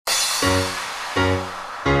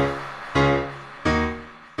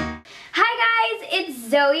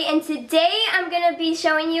Zoe, and today I'm going to be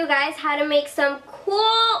showing you guys how to make some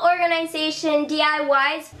cool organization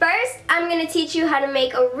DIYs. First, I'm going to teach you how to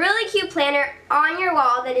make a really cute planner on your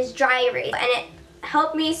wall that is dry erase, and it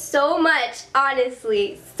helped me so much,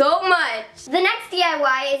 honestly, so much. The next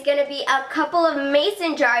DIY is going to be a couple of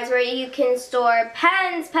mason jars where you can store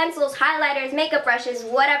pens, pencils, highlighters, makeup brushes,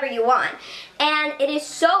 whatever you want. And it is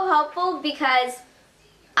so helpful because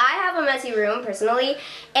I have a messy room personally,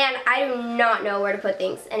 and I do not know where to put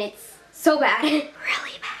things, and it's so bad, really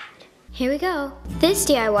bad. Here we go. This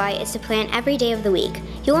DIY is to plan every day of the week.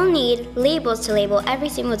 You will need labels to label every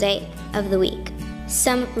single day of the week.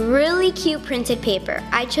 Some really cute printed paper.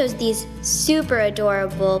 I chose these super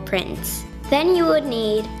adorable prints. Then you would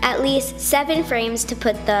need at least 7 frames to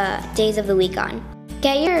put the days of the week on.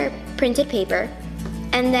 Get your printed paper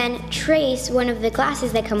and then trace one of the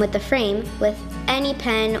glasses that come with the frame with any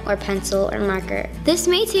pen or pencil or marker. This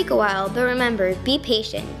may take a while, but remember, be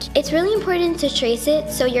patient. It's really important to trace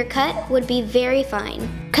it so your cut would be very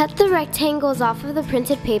fine. Cut the rectangles off of the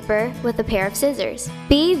printed paper with a pair of scissors.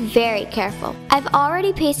 Be very careful. I've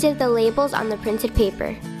already pasted the labels on the printed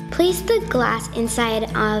paper. Place the glass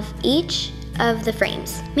inside of each of the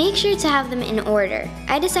frames. Make sure to have them in order.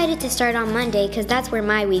 I decided to start on Monday because that's where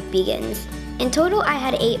my week begins. In total, I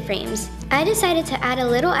had 8 frames. I decided to add a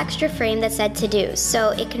little extra frame that said to do, so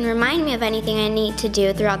it can remind me of anything I need to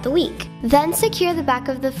do throughout the week. Then secure the back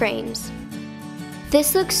of the frames.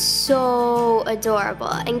 This looks so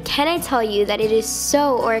adorable, and can I tell you that it is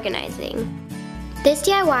so organizing. This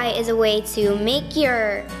DIY is a way to make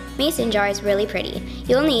your mason jars really pretty.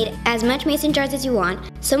 You'll need as much mason jars as you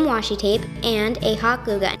want, some washi tape, and a hot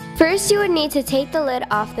glue gun. First, you would need to take the lid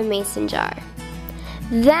off the mason jar.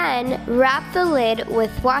 Then, wrap the lid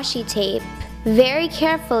with washi tape very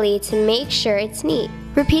carefully to make sure it's neat.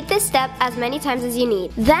 Repeat this step as many times as you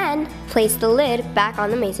need. Then, place the lid back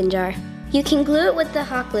on the mason jar. You can glue it with the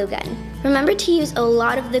hot glue gun. Remember to use a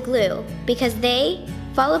lot of the glue because they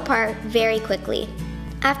fall apart very quickly.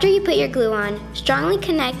 After you put your glue on, strongly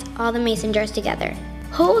connect all the mason jars together.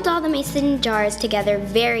 Hold all the mason jars together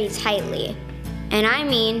very tightly, and I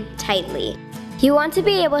mean tightly. You want to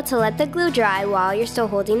be able to let the glue dry while you're still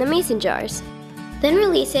holding the mason jars. Then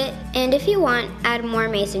release it, and if you want, add more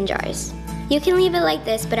mason jars. You can leave it like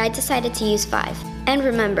this, but I decided to use 5. And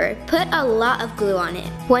remember, put a lot of glue on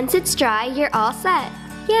it. Once it's dry, you're all set.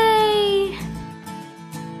 Yay!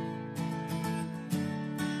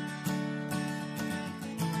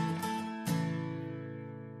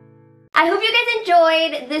 I hope you guys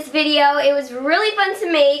enjoyed this video. It was really fun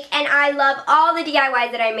to make, and I love all the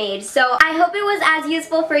DIYs that I made. So I hope it was as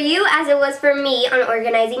useful for you as it was for me on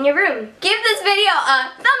organizing your room. Give this video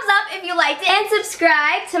a thumbs up if you liked it, and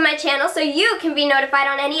subscribe to my channel so you can be notified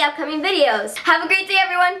on any upcoming videos. Have a great day,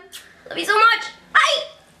 everyone. Love you so much. Bye.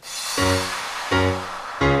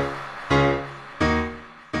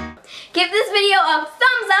 Give this video a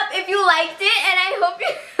thumbs up if you liked it, and I hope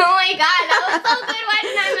you